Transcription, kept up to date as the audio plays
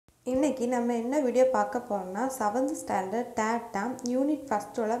இன்னைக்கு நம்ம என்ன வீடியோ பார்க்க போறோம்னா 7th standard third term unit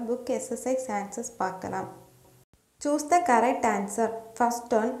 1 உள்ள book exercise answers பார்க்கலாம். Choose the correct answer.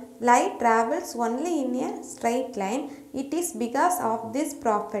 First one, light travels only in a straight line. It is because of this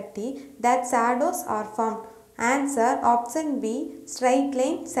property that shadows are formed. Answer option B, straight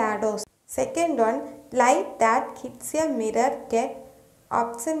line shadows. Second one, light that hits a mirror get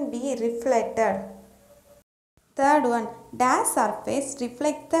option B, reflected. Third one, dash surface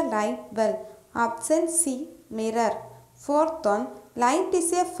reflects the light well. Option C, mirror. Fourth one, light is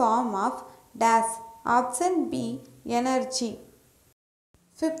a form of dash. Option B, energy.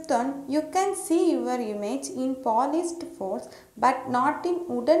 Fifth one, you can see your image in polished floors but not in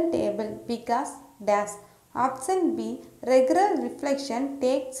wooden table because dash. Option B, regular reflection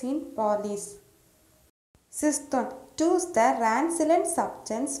takes in polish. Sixth one, choose the transient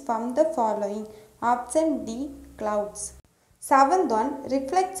substance from the following. Option D, clouds. Seventh one,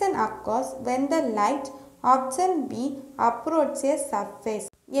 reflection occurs when the light, option B, approaches a surface.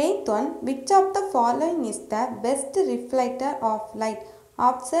 Eighth one, which of the following is the best reflector of light?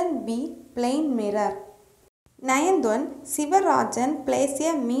 Option B, plain mirror. Ninth one, Sivarajan plays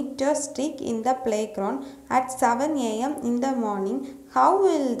a meteor stick in the playground at 7 a.m. in the morning. How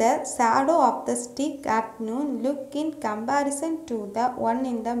will the shadow of the stick at noon look in comparison to the one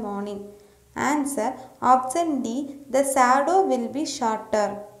in the morning? Answer option D, the shadow will be shorter.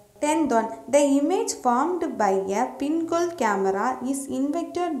 10th one, the image formed by a pinhole camera is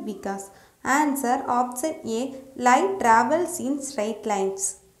inverted because. Answer option A, light travels in straight lines.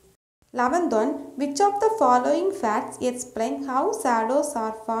 11th one, which of the following facts explain how shadows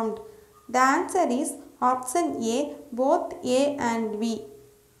are formed? The answer is option A, both A and B.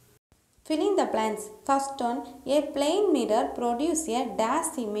 Fill in the blanks. First one, a plane mirror produces a dash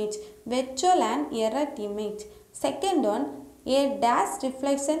image, virtual and error image. Second one, a dash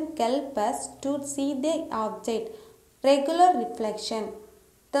reflection helps us to see the object, regular reflection.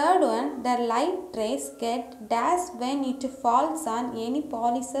 Third one, the light rays get dash when it falls on any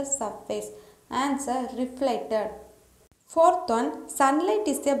polished surface. Answer reflected. Fourth one, sunlight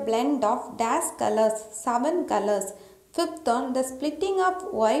is a blend of dash colors, 7 colors. Fifth one, the splitting of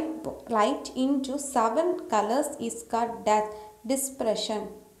white light into 7 colors is called dash dispersion.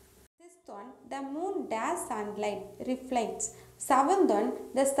 Sixth one, the moon dash sunlight reflects. Seventh one,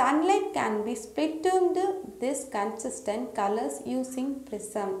 the sunlight can be split into these consistent colors using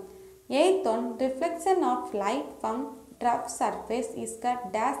prism. Eighth one, reflection of light from rough surface is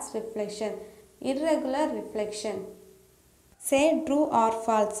called dash reflection, irregular reflection. Say true or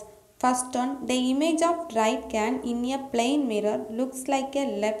false. First one, the image of right can in a plane mirror looks like a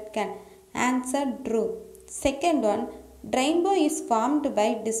left can. Answer true. Second one, rainbow is formed by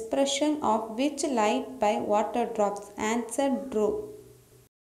dispersion of which light by water drops. Answer true.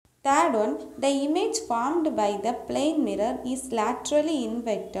 Third one, the image formed by the plane mirror is laterally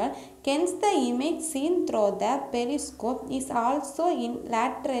inverted. Hence, the image seen through the periscope is also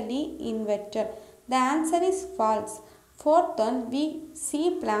laterally inverted. The answer is false. Fourth one, we see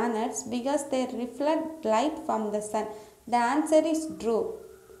planets because they reflect light from the sun. The answer is true.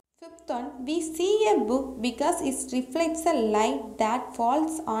 Fifth one, we see a book because it reflects a light that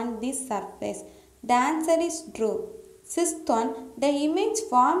falls on this surface. The answer is true. Sixth one, the image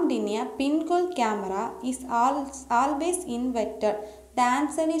formed in a pinhole camera is always inverted. The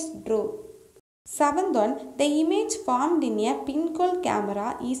answer is true. Seventh one, the image formed in a pinhole camera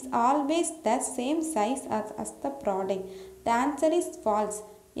is always the same size as the product. The answer is false.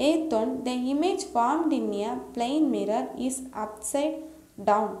 Eighth one, the image formed in a plane mirror is upside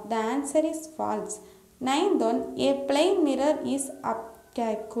down. The answer is false. Ninth one, a plane mirror is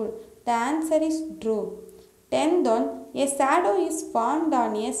obscure. The answer is true. 10th one, a shadow is formed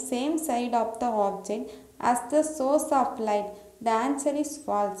on a same side of the object as the source of light. The answer is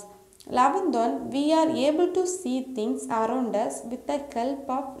false. 11th one, we are able to see things around us with the help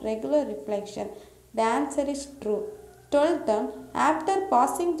of regular reflection. The answer is true. 12th one, after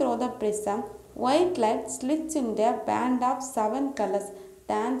passing through the prism, white light slits into a band of 7 colors.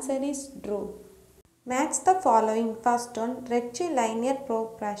 The answer is true. Match the following. First one, rectilinear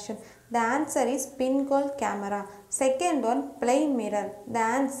progression. The answer is pinhole camera. Second one, plane mirror. The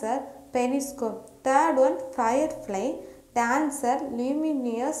answer, periscope. Third one, firefly. The answer,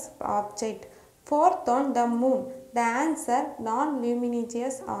 luminous object. Fourth one, the moon. The answer,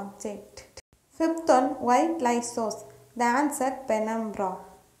 non-luminous object. Fifth one, white light source. The answer, penumbra.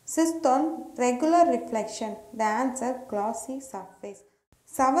 Sixth one, regular reflection. The answer, glossy surface.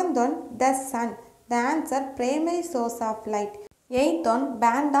 Seventh one, the sun. The answer, primary source of light. Eighth one,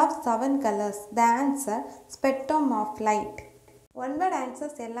 band of 7 colors. The answer, spectrum of light. One word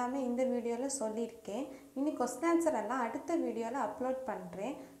answers எல்லாமே இந்த வீடியோவில் சொல்லியிருக்கேன். இனி question answer எல்லாம் அடுத்த வீடியோவில் upload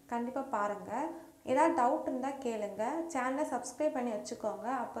பண்ணுறேன். கண்டிப்பாக பாருங்கள். ஏதாவது டவுட் இருந்தால் கேளுங்க. சேனலை சப்ஸ்கிரைப் பண்ணி வச்சுக்கோங்க.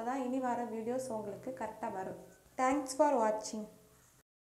 அப்போ தான் இனி வர வீடியோஸ் உங்களுக்கு கரெக்டாக வரும். தேங்க்ஸ் ஃபார் வாட்சிங்.